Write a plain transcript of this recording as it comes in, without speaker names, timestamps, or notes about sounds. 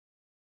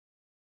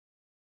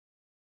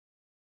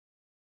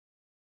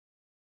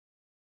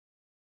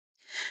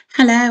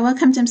Hello,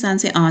 welcome to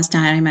MzansiOz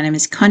Diary. My name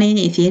is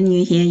Connie. If you're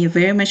new here, you're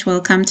very much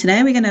welcome.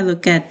 Today we're going to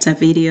look at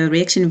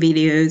reaction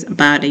videos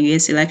about the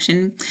US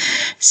election.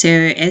 So,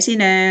 as you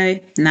know,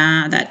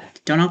 now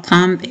that Donald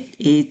Trump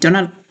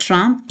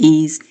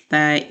is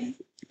the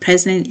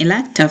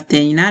president-elect of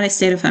the United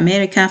States of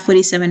America,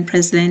 47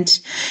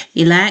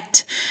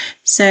 president-elect.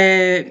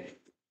 So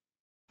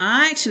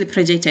I actually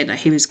predicted that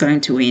he was going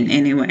to win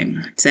anyway.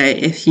 So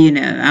if you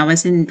know, I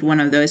wasn't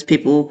one of those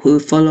people who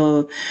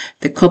follow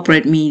the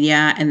corporate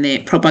media and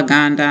the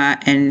propaganda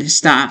and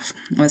stuff.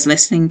 I was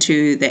listening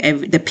to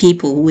the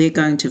people who were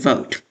going to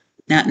vote.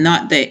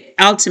 Not the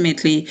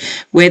ultimately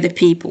we're the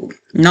people,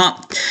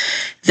 not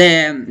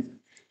the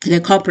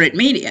corporate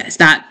media.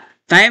 That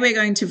they were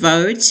going to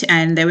vote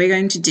and they were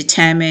going to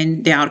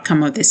determine the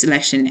outcome of this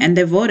election, and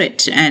they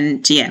voted.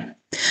 And yeah,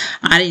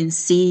 I didn't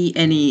see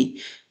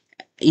any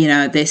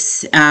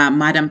this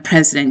Madam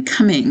President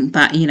coming.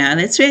 But,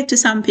 let's react to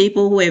some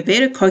people who are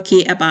very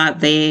cocky about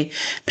their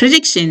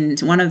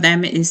predictions. One of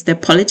them is the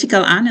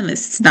political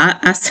analysts that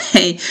I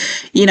say,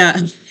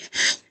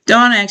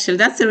 don't actually,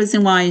 that's the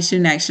reason why you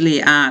shouldn't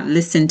actually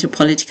listen to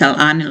political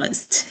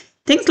analysts.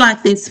 Things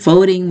like this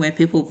voting, where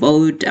people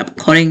vote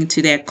according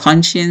to their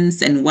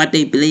conscience and what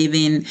they believe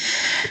in,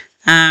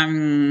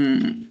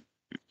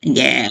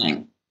 yeah,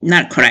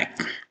 not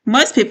correct.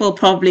 Most people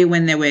probably,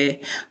 when they were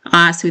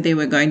asked who they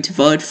were going to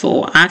vote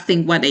for, I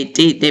think what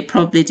they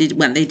probably did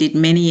what they did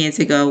many years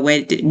ago,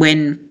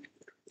 when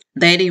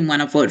they didn't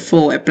want to vote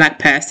for a black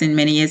person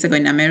many years ago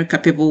in America.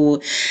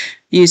 People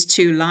used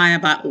to lie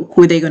about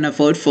who they're going to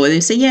vote for. They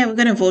say, yeah, we're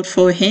going to vote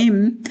for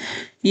him.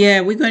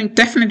 Yeah,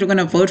 definitely going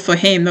to vote for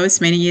him. That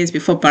was many years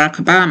before Barack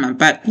Obama.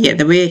 But yeah,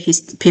 there were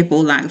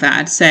people like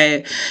that.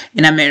 So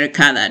in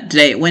America,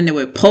 when they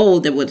were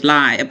polled, they would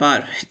lie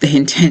about the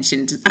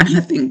intentions. And I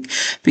think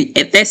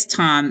at this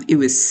time it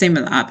was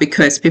similar,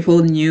 because people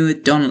knew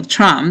Donald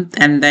Trump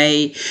and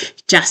they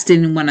just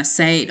didn't want to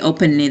say it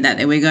openly that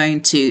they were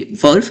going to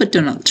vote for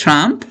Donald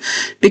Trump,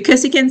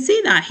 because you can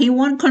see that he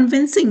won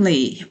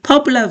convincingly.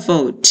 Popular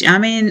vote. I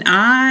mean,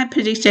 I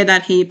predicted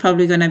that he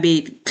probably going to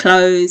be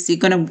close. He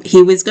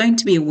was going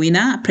to be a winner.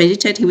 I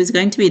predicted he was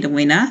going to be the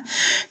winner,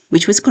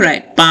 which was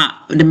correct. But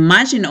the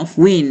margin of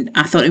win,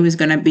 I thought it was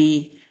going to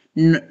be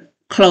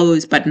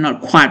close, but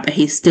not quite. But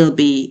he'd still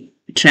be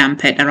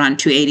Trump at around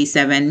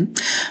 287.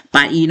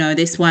 But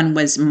this one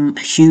was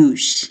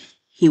huge.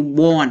 He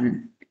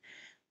won.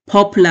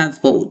 Popular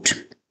vote.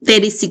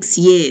 36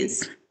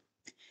 years.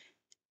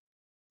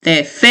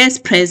 The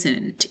first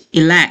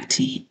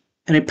president-elect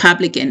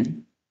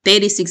Republican,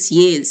 36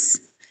 years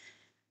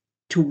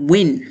to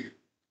win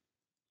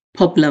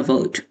popular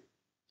vote.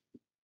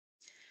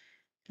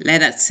 Let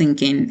that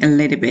sink in a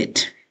little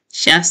bit.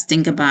 Just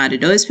think about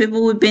it. Those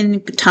people who've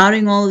been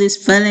touting all this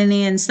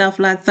felony and stuff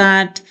like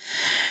that,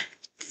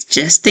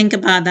 just think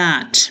about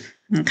that.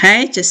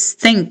 Okay? Just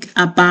think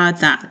about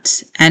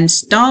that and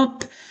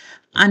stop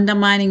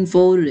undermining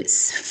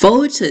voters.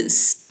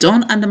 Voters,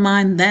 don't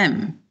undermine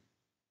them.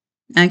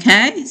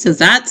 Okay, so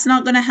that's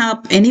not going to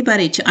help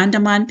anybody to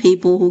undermine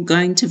people who are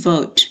going to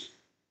vote.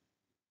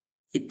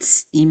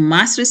 You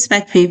must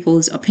respect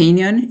people's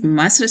opinion. You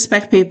must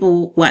respect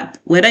people,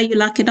 whether you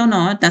like it or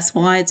not. That's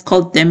why it's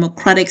called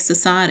democratic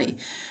society.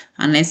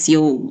 Unless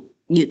you're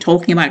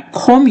talking about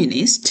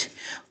communist,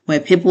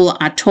 where people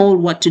are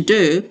told what to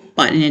do.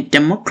 But in a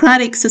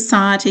democratic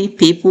society,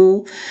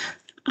 people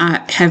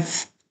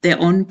have their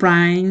own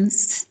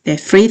brains, they're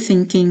free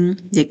thinking,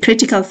 they're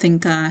critical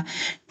thinker,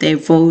 they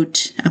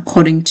vote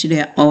according to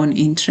their own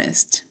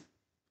interest.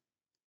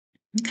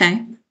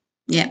 Okay,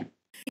 yeah.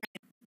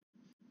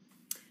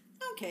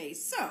 Okay,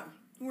 so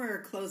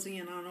we're closing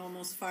in on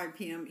almost 5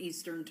 p.m.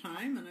 Eastern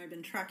Time, and I've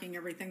been tracking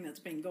everything that's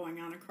been going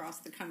on across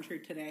the country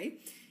today.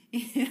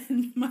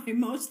 And my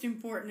most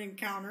important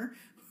encounter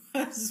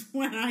was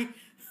when I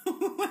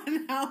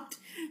went out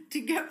to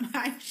get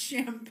my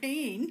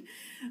champagne.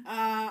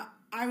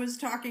 I was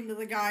talking to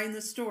the guy in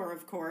the store,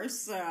 of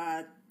course,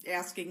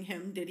 asking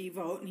him, did he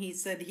vote? And he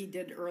said he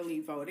did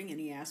early voting, and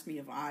he asked me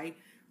if I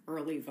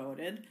early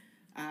voted.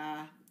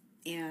 And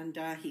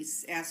he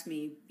asked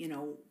me,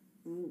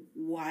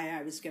 why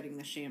I was getting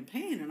the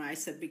champagne. And I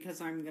said, because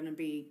I'm going to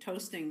be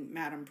toasting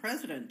Madam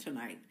President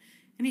tonight.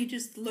 And he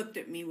just looked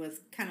at me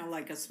with kind of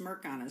like a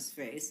smirk on his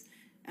face.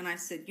 And I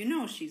said,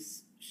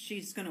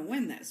 she's going to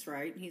win this,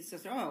 right? And he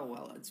says, oh,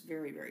 well, it's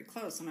very, very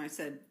close. And I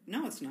said,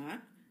 no, it's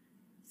not.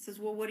 He says,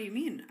 well, what do you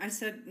mean? I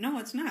said, no,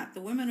 it's not.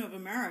 The women of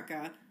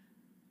America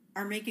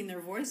are making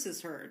their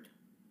voices heard.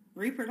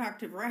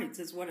 Reproductive rights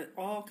is what it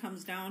all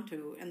comes down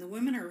to. And the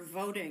women are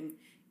voting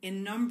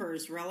in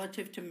numbers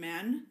relative to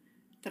men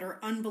that are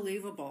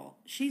unbelievable.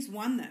 She's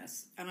won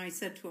this. And I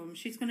said to him,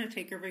 she's going to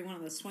take every one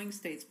of the swing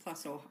states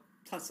plus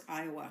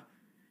Iowa.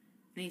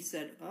 And he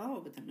said, oh,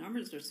 but the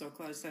numbers are so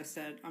close. I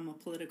said, I'm a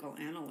political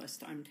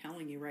analyst. I'm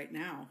telling you right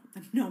now,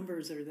 the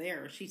numbers are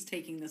there. She's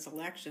taking this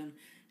election.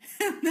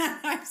 And then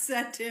I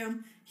said to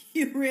him,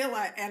 you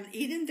realize, and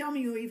he didn't tell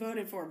me who he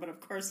voted for, but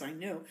of course I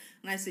knew.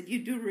 And I said, you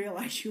do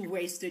realize you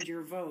wasted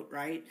your vote,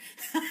 right?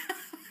 And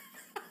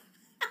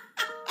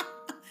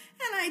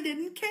I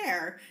didn't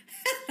care.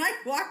 And I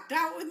walked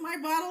out with my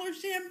bottle of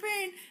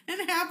champagne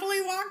and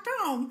happily walked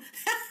home.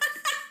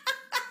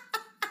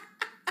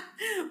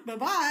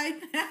 Bye-bye.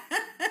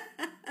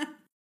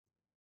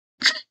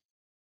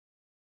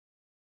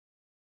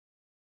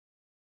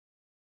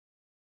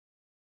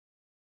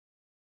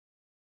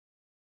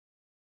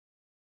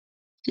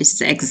 This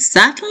is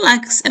exactly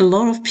like a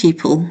lot of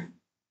people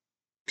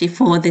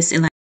before this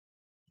election.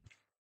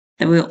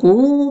 There were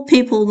all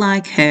people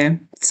like her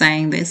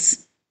saying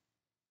this.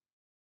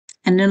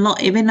 And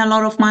even a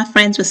lot of my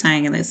friends were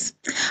saying this.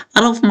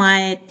 Out of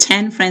my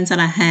 10 friends that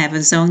I have,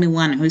 was the only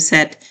one who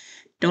said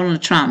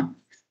Donald Trump.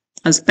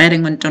 I was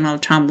betting on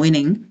Donald Trump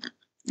winning.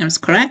 I was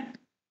correct.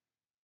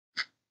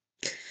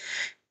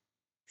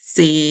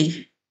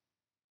 See,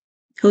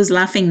 who's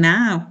laughing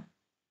now?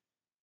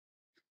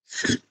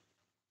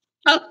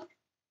 Oh.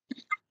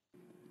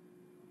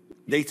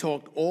 They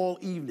talked all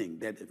evening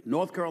that if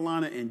North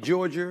Carolina and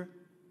Georgia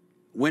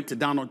went to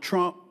Donald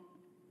Trump,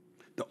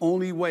 the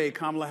only way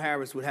Kamala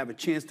Harris would have a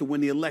chance to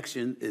win the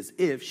election is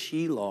if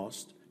she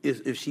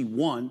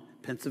won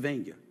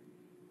Pennsylvania.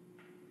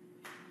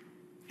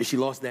 And she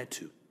lost that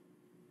too.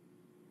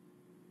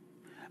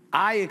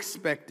 I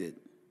expected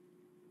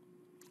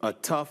a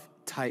tough,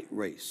 tight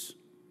race.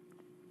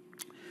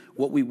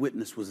 What we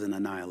witnessed was an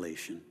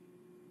annihilation.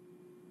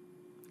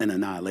 An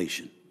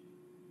annihilation.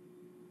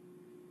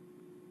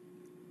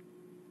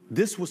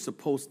 This was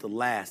supposed to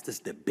last, this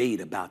debate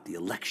about the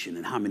election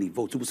and how many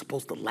votes, it was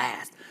supposed to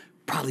last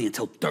probably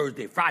until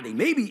Thursday, Friday,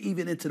 maybe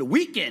even into the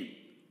weekend.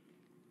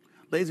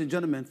 Ladies and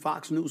gentlemen,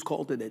 Fox News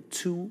called it at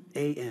 2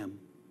 a.m.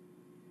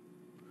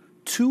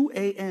 2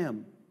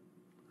 a.m.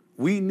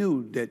 We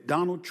knew that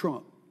Donald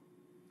Trump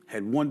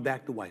had won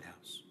back the White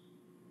House.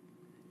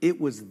 It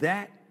was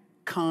that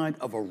kind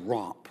of a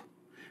romp,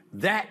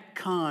 that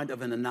kind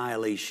of an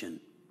annihilation.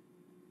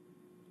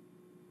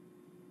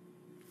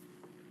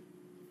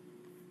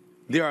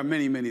 There are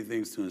many, many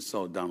things to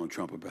insult Donald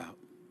Trump about.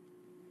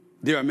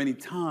 There are many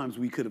times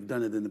we could have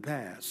done it in the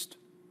past.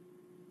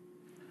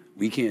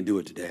 We can't do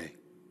it today.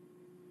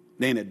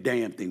 There ain't a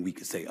damn thing we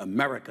can say.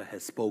 America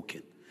has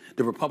spoken.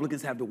 The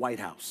Republicans have the White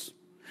House.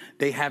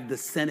 They have the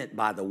Senate,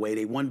 by the way.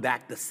 They won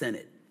back the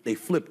Senate. They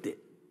flipped it.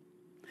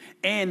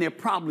 And they're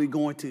probably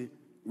going to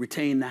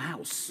retain the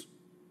House.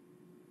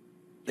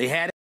 They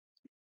had it.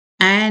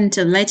 And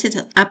the latest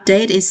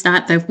update is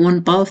that they've won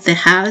both the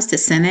House, the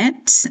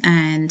Senate.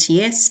 And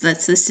yes,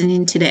 let's listen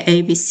into the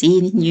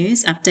ABC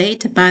News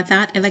update about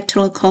that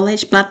Electoral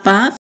College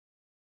bloodbath.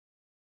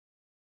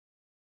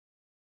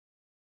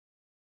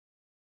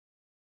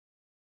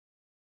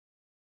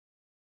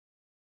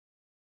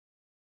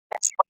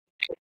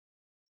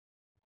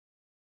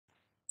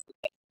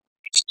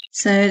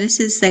 So this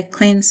is the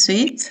clean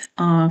sweep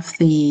of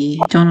the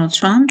Donald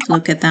Trump.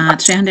 Look at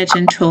that,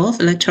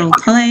 312 Electoral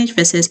College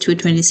versus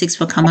 226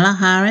 for Kamala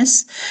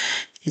Harris.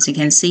 As you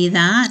can see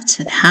that,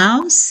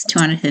 House,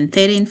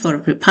 213 for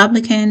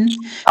Republican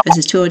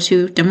versus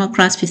 202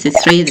 Democrats,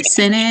 53 the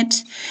Senate.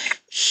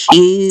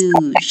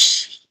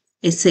 Huge.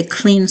 It's a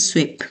clean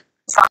sweep.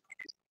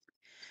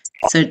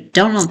 So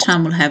Donald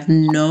Trump will have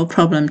no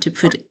problem to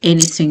put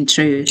anything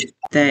through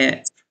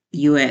the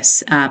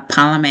US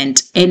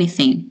Parliament,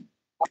 anything.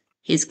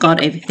 He's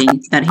got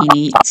everything that he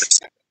needs.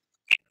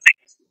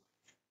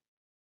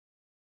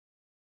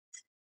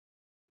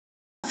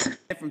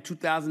 From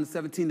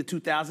 2017 to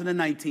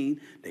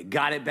 2019, they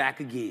got it back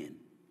again.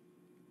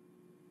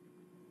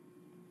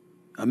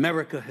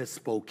 America has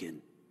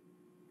spoken.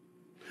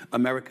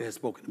 America has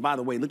spoken. By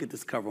the way, look at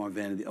this cover on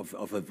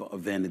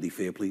Vanity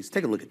Fair, please.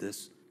 Take a look at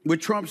this.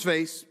 With Trump's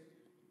face,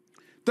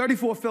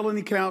 34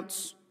 felony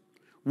counts,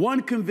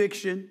 1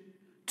 conviction,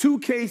 2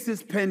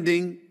 cases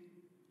pending,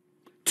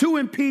 2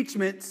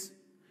 impeachments,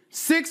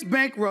 6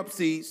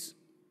 bankruptcies,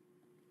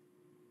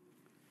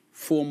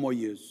 4 more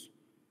years.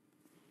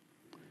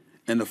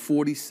 And the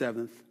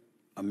 47th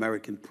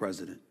American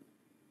president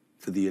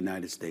for the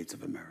United States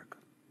of America.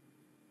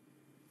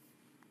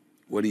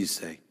 What do you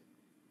say?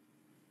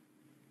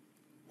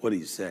 What do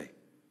you say?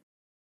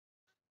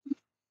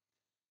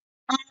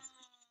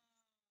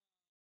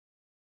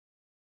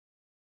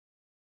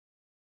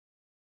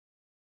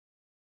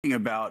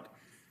 About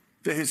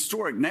the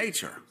historic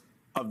nature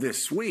of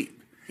this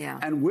sweep. Yeah.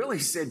 And Willie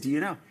said, do you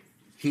know,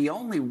 he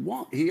only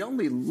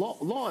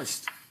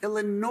lost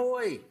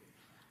Illinois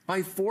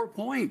by 4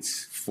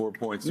 points. 4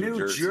 points.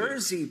 New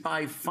Jersey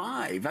by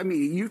 5. I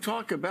mean, you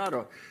talk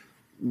about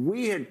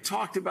we had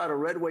talked about a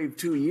red wave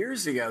 2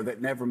 years ago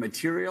that never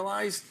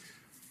materialized.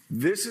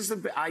 This is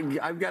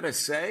I've got to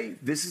say,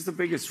 this is the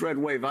biggest red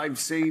wave I've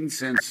seen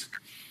since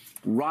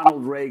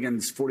Ronald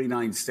Reagan's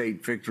 49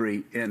 state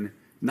victory in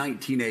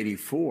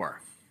 1984.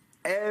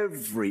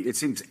 It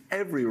seems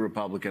every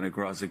Republican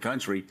across the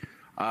country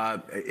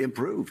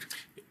improved.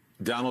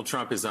 Donald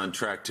Trump is on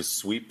track to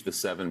sweep the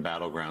 7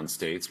 battleground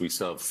states. We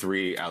still have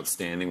 3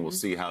 outstanding. We'll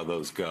see how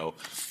those go.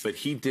 But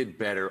he did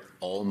better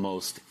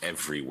almost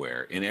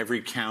everywhere, in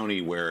every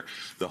county where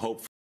the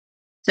hope.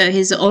 So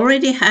he's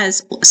already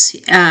has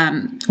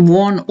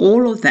won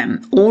all of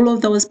them, all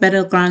of those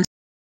battlegrounds.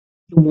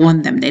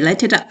 won them. The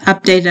elected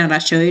update that I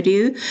showed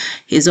you,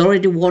 he's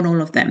already won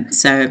all of them.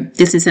 So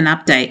this is an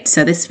update.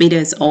 So this video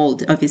is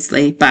old,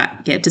 obviously,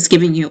 but yeah, just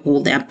giving you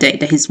all the update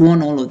that he's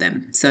won all of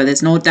them. So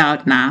there's no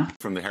doubt now.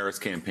 From the Harris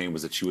campaign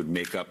was that she would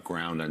make up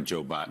ground on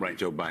Joe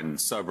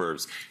Biden's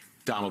suburbs.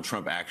 Donald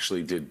Trump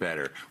actually did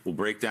better. We'll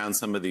break down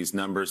some of these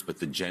numbers,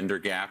 but the gender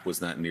gap was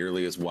not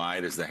nearly as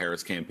wide as the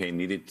Harris campaign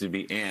needed to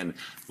be, and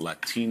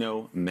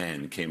Latino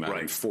men came out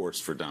in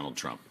force for Donald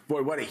Trump.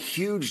 Boy, what a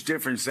huge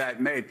difference that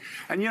made.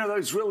 And, you know, that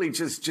was really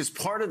just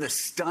part of the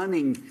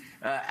stunning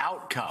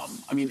outcome.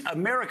 I mean,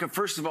 America,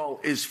 first of all,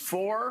 is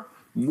far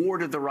more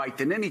to the right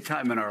than any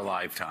time in our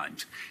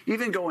lifetimes,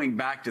 even going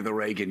back to the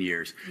Reagan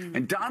years.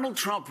 And Donald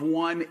Trump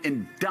won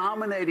in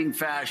dominating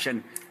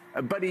fashion.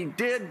 But he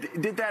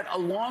did that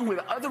along with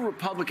other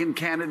Republican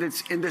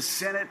candidates in the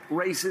Senate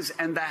races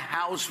and the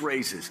House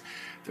races.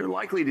 They're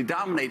likely to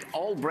dominate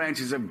all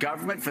branches of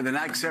government for the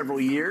next several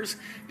years.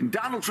 And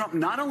Donald Trump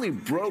not only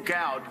broke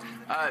out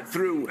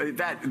through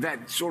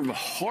that sort of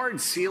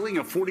hard ceiling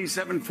of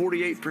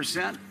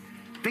 47-48%.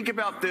 Think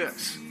about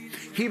this.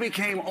 He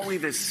became only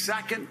the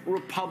second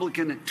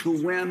Republican to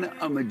win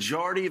a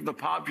majority of the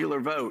popular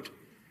vote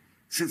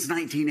since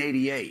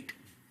 1988.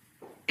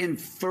 In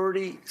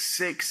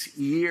 36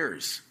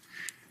 years.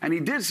 And he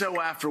did so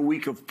after a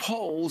week of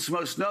polls,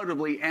 most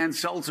notably Ann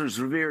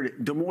Seltzer's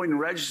revered Des Moines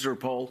Register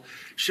poll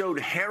showed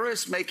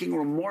Harris making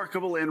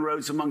remarkable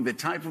inroads among the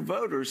type of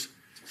voters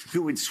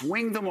who would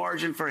swing the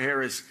margin for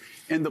Harris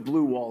in the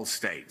blue wall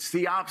states.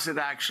 The opposite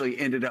actually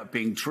ended up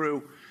being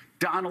true.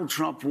 Donald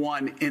Trump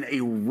won in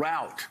a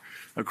rout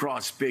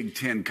across Big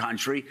Ten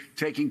country,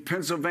 taking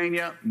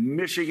Pennsylvania,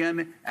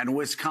 Michigan, and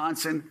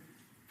Wisconsin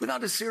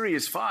without a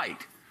serious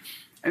fight.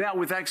 And now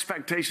with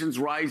expectations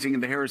rising in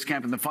the Harris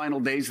camp in the final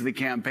days of the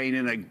campaign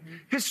in a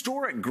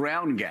historic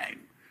ground game,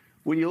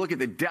 when you look at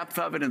the depth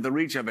of it and the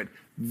reach of it,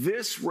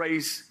 this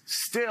race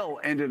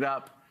still ended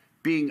up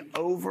being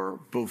over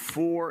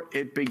before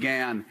it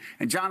began.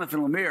 And Jonathan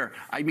Lemire,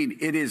 I mean,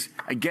 it is,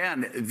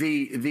 again,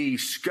 the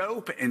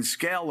scope and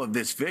scale of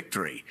this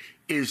victory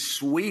is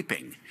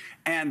sweeping.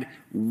 And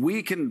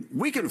we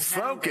can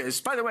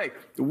focus, by the way,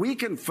 we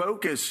can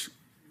focus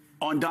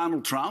on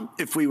Donald Trump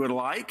if we would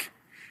like.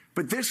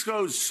 But this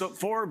goes so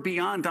far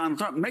beyond Donald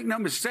Trump. Make no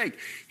mistake,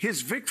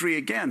 his victory,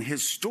 again,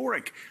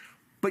 historic.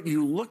 But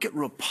you look at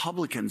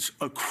Republicans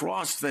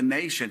across the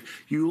nation.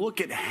 You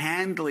look at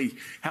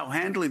how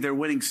handily they're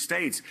winning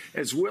states.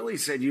 As Willie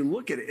said, you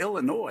look at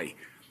Illinois,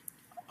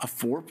 a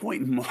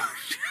 4-point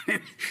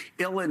margin.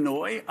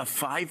 Illinois, a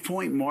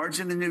 5-point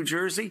margin in New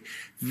Jersey.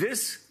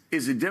 This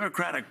is a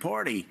Democratic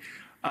Party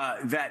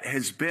that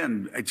has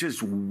been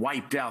just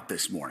wiped out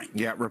this morning.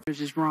 Yeah,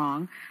 is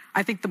wrong.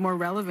 I think the more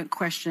relevant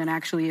question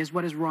actually is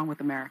what is wrong with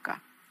America?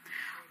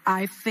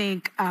 I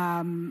think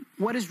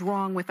what is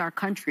wrong with our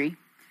country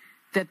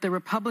that the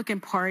Republican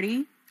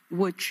Party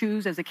would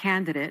choose as a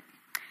candidate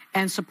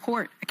and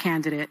support a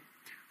candidate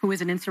who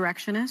is an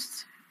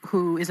insurrectionist,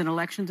 who is an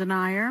election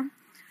denier,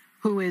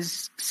 who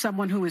is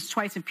someone who is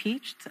twice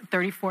impeached,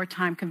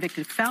 34-time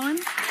convicted felon,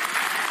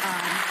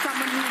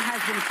 someone who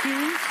has been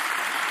accused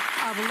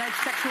of alleged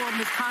sexual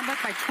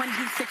misconduct by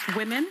 26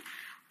 women,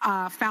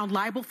 found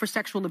liable for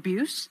sexual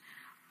abuse.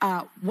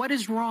 What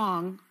is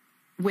wrong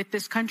with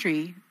this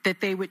country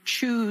that they would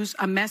choose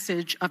a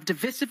message of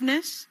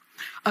divisiveness,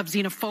 of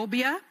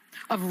xenophobia,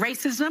 of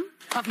racism,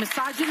 of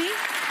misogyny,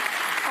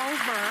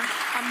 over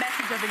a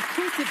message of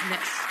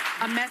inclusiveness,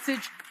 a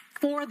message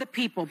for the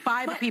people,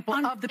 by the people,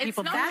 of the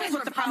people? That's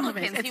what the problem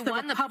is. It's the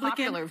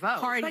Republican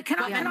Party. But can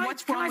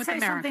I say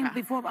something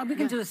before we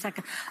can do a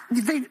second?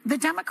 The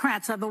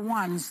Democrats are the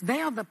ones.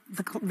 They are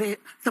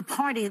the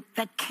party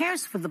that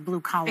cares for the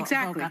blue collar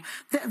Exactly.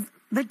 voter.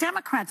 The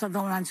Democrats are the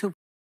ones who.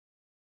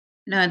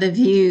 No, The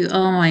View.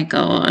 Oh my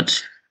God.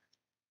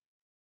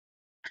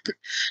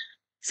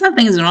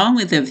 Something's wrong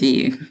with The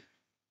View.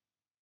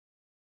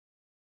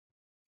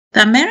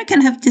 The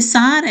Americans have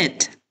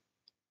decided.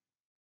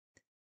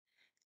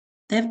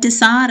 They've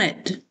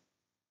decided.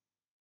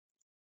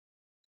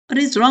 What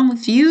is wrong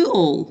with you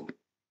all?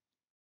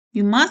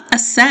 You must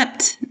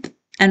accept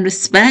and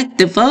respect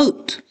the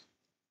vote.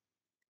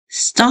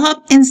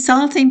 Stop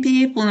insulting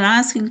people and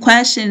asking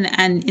questions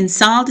and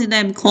insulting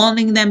them,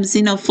 calling them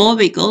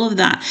xenophobic, all of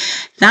that.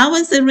 That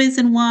was the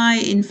reason why,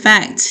 in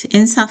fact,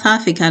 in South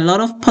Africa, a lot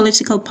of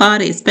political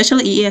parties,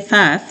 especially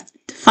EFF,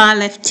 far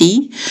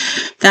lefty,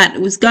 that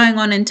was going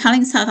on and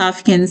telling South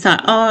Africans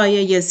that, oh,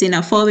 yeah, you're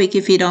xenophobic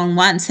if you don't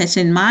want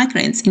certain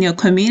migrants in your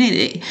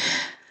community.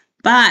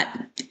 But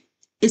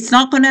it's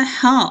not going to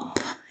help.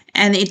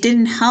 And it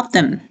didn't help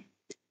them.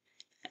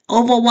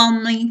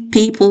 Overwhelmingly,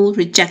 people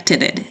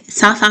rejected it.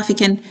 South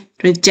Africans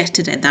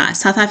rejected it.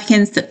 South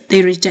Africans,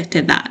 they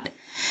rejected that.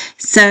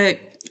 So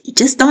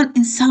just don't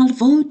insult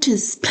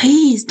voters.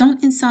 Please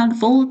don't insult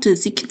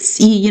voters. You can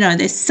see,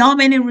 there's so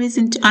many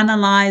reasons to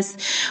analyze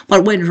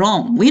what went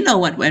wrong. We know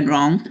what went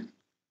wrong.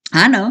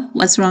 I know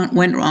what's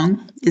went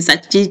wrong. Is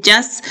that you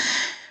just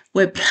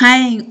were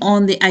playing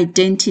on the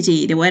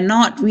identity. They were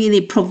not really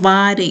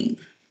providing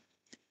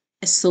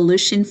a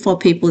solution for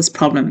people's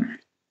problem.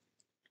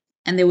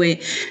 And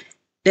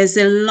there's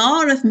a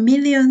lot of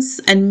millions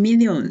and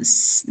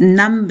millions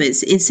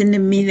numbers. It's in the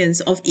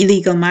millions of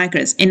illegal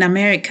migrants in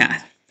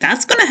America.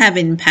 That's going to have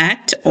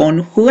impact on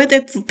who are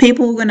the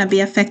people who are going to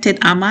be affected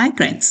are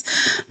migrants.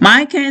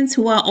 Migrants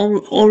who are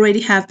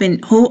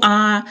who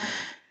are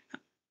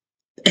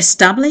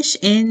established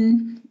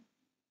in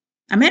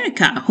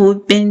America,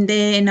 who've been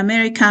there in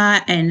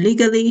America and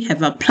legally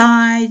have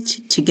applied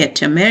to get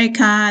to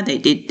America. They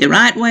did the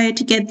right way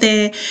to get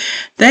there.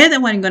 They're the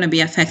one going to be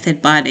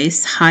affected by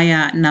this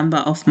higher number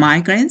of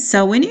migrants.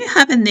 So when you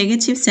have a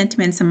negative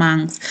sentiments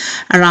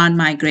around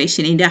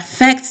migration, it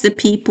affects the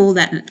people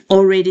that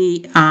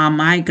already are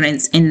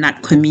migrants in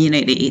that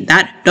community.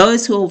 That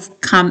those who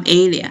have come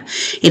earlier,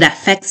 it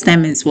affects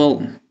them as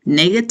well.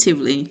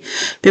 Negatively.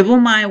 People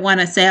might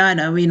want to say, oh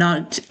no, we're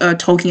not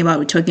talking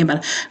about,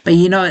 but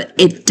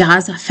it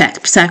does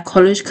affect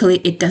psychologically.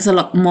 It does a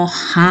lot more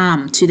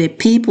harm to the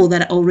people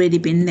that have already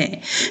been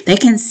there. They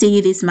can see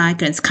these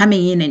migrants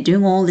coming in and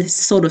doing all this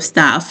sort of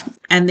stuff,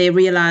 and they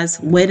realize,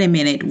 wait a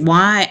minute,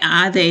 why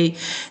are they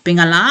being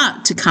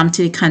allowed to come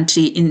to the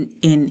country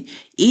in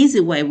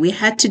easy way? We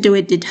had to do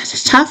it the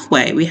tough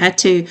way. We had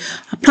to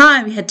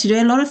apply. We had to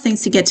do a lot of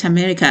things to get to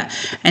America,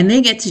 and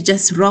they get to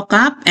just rock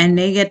up and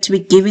they get to be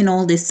given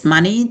all this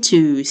money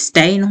to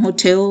stay in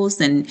hotels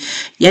and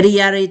yada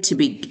yada, to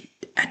be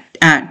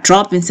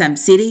dropped in some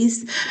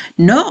cities.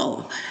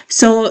 No.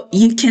 So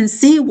you can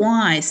see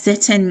why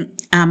certain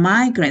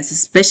migrants,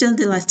 especially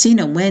the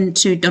Latino, went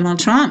to Donald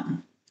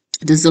Trump.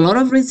 There's a lot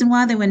of reason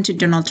why they went to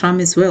Donald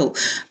Trump as well,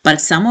 but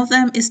some of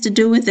them is to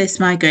do with this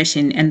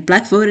migration and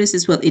black voters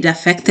as well. It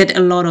affected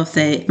a lot of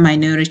the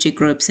minority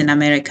groups in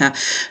America.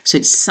 So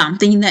it's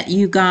something that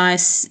you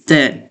guys,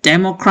 the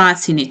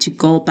Democrats, you need to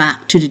go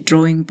back to the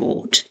drawing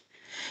board.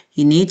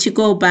 You need to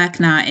go back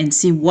now and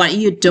see what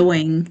you're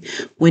doing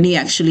when you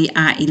actually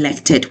are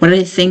elected. What are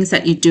the things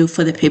that you do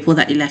for the people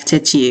that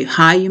elected you?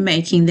 How are you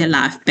making their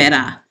life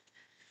better?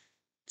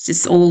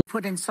 It's all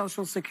put in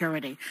Social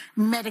Security,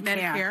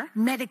 Medicare,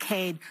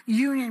 Medicaid,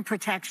 union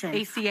protection,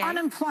 ACA,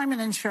 unemployment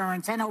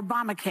insurance, and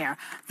Obamacare.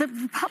 The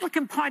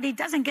Republican Party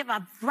doesn't give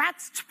a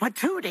rat's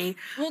patootie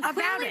about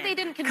clearly it. they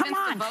didn't convince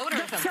the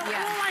voters So all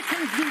I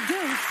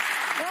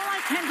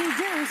can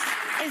deduce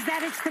is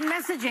that it's the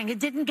messaging. It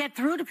didn't get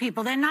through to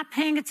people. They're not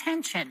paying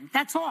attention.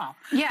 That's all.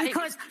 Yeah,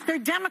 because the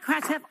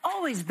Democrats have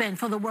always been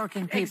for the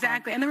working people.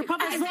 Exactly. And the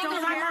Republicans don't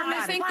care about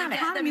I think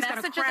it. the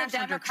message of the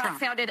Democrats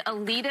sounded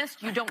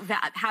elitist. You don't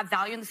have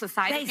value in the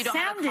society. They if you don't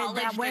have a sounded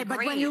college that way, degree.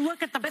 but when you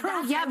look at the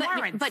proof,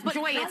 but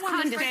Joy, it's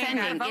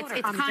condescending.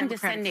 It's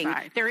condescending.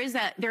 There is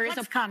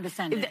a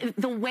condescending.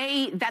 The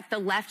way that the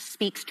left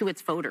speaks to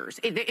its voters.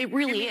 It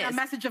really is a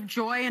message of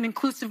joy and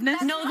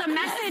inclusiveness. No, the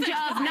message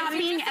of not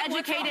being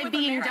educated,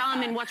 being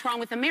dumb, and what's wrong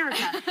with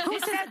America. Who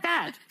said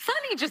that?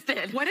 Sonny just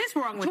did. What is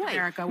wrong with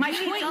America? My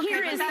point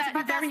here is that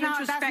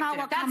that's not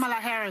what Kamala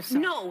Harris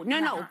said. No.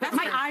 That's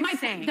what I'm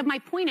saying. My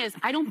point is,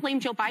 I don't blame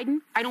Joe Biden.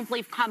 I don't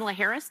blame Kamala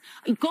Harris.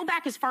 Go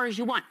back as far as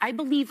you want. I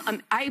blame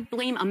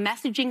a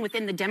messaging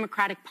within the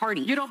Democratic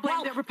Party. You don't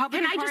blame the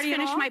Republican Party Can I just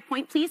finish my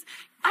point, please?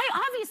 I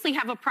obviously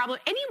have a problem.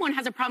 Anyone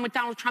has a problem with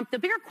Donald Trump. The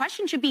bigger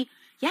question should be,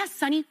 yes,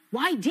 Sonny,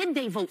 why did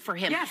they vote for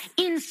him? Yes.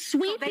 In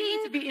sweeping... So they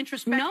need to be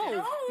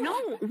introspective.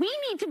 No. We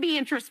need to be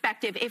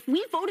introspective. If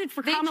we voted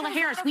for Kamala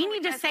Harris, we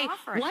need to say,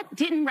 what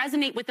didn't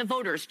resonate with the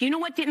voters? Do you know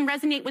what didn't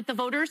resonate with the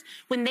voters?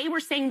 When they were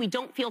saying we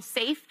don't feel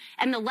safe,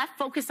 and the left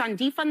focused on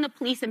defund the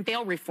police and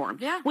bail reform.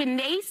 Yeah. When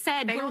they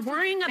said we're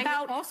worrying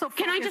about...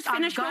 Can I just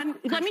finish?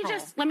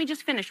 Let me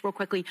just finish real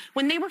quickly.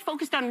 When they were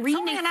focused on renaming... It's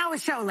only an hour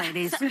show,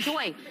 ladies.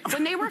 Joy,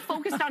 when they were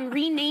focused on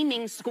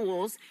renaming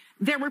schools,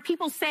 there were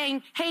people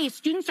saying, hey,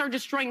 students are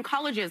destroying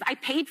colleges. I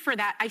paid for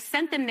that. I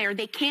sent them there.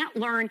 They can't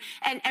learn.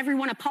 And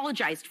everyone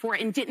apologized for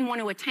it and didn't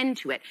want to attend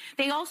to it.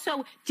 They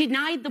also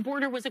denied the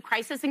border was a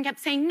crisis and kept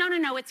saying,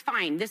 no, it's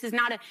fine. This is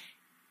not a...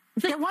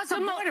 There was a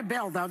border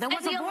bill, though. There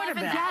was a border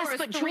bill. Yes,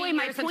 but Joy,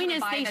 my point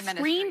is they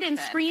screamed and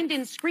screamed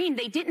and screamed.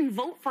 They didn't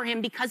vote for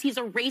him because he's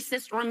a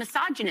racist or a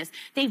misogynist.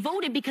 They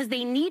voted because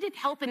they needed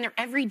help in their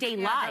everyday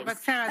lives. But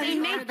Sarah,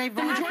 the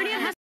majority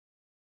of...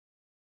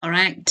 All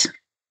right.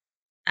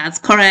 That's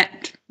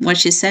correct. What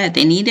she said,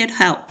 they needed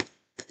help.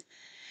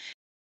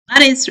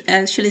 That is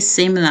actually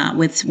similar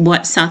with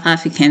what South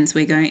Africans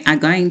are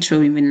going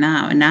through even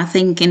now. And I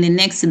think in the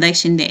next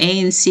election, the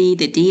ANC,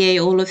 the DA,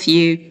 all of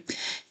you,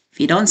 if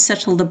you don't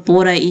settle the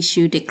border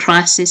issue, the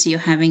crisis you're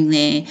having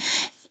there,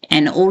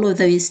 and all of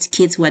those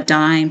kids were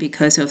dying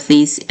because of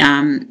these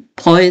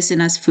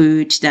poisonous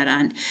foods that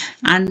are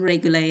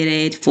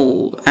unregulated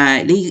for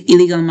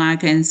illegal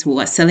migrants who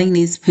are selling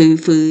this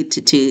food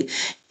to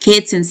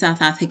kids in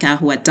South Africa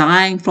who are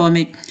dying from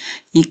it.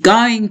 You're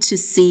going to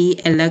see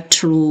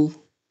electoral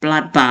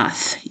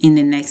bloodbath in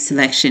the next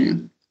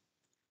election.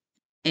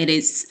 It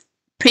is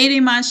pretty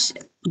much...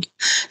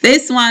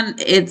 This one,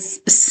 it's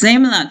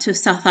similar to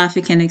South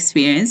African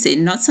experience,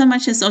 not so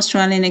much as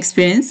Australian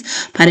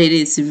experience, but it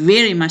is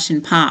very much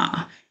in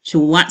par to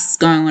what's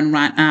going on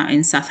right now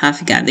in South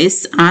Africa.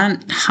 These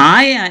aren't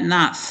high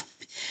enough.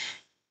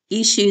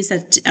 issues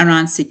that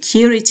around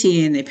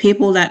security and the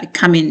people that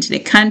come into the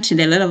country,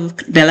 the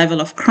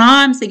level of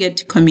crimes they get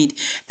to commit,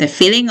 the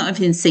feeling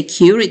of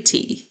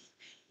insecurity,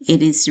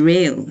 it is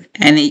real.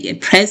 And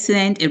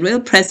a real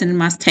president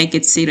must take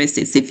it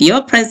seriously. So if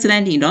you're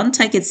president, you don't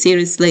take it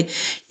seriously,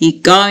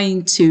 you're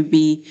going to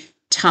be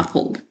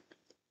toppled.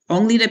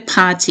 Only the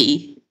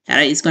party that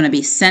is going to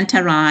be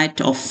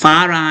center-right or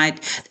far-right,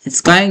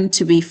 it's going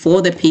to be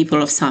for the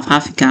people of South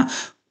Africa,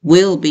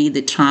 will be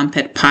the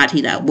trumpet party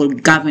that will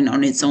govern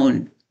on its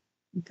own.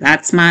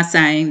 That's my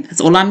saying.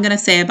 That's all I'm going to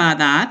say about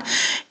that.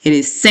 It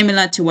is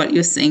similar to what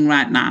you're seeing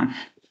right now.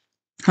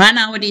 Right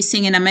now, what you're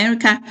seeing in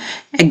America,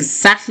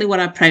 exactly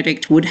what I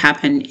predict would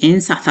happen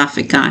in South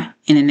Africa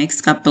in the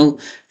next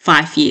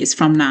 5 years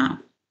from now,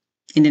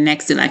 in the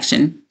next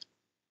election.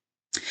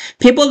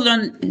 The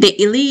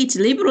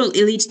liberal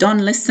elite don't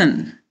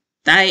listen.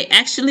 They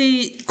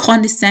actually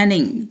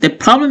condescending. The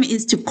problem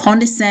is to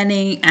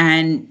condescending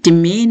and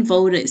demean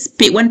voters.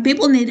 When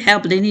people need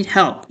help, they need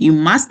help. You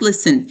must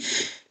listen.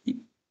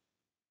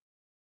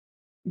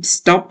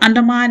 Stop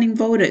undermining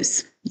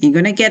voters. You're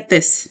going to get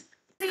this.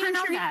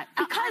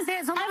 Because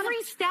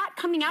every stat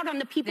coming out on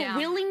the people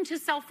willing to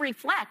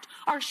self-reflect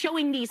are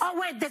showing these. Oh,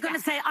 wait, they're going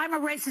to say I'm a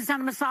racist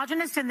and a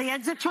misogynist in the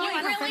exit poll?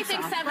 You really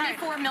think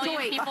 74 million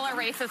people are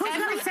racist?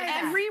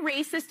 Every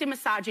racist and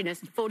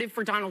misogynist voted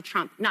for Donald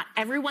Trump. Not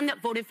everyone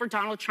that voted for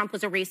Donald Trump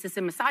was a racist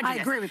and misogynist.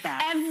 I agree with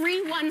that.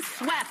 Everyone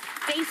swept.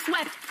 They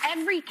swept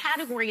every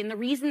category, and the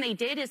reason they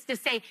did is to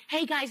say,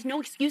 hey, guys, no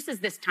excuses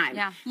this time.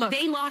 Yeah, look,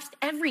 they lost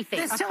everything.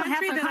 There's still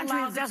half the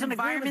country that doesn't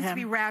agree with him. To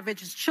be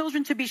ravaged, its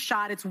children to be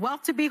shot, its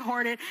wealth to be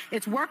hoarded,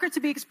 its workers to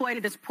be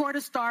exploited, its poor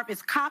to starve,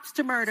 its cops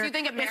to murder. So you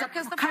think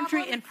America's the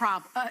country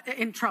problem?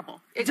 in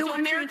trouble? So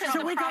America's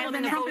the we go problem, with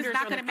and the Trump is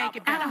not going to make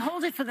it better. Anna,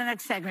 hold it for the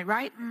next segment,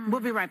 right? We'll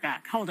be right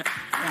back. Hold it.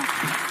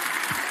 Yeah.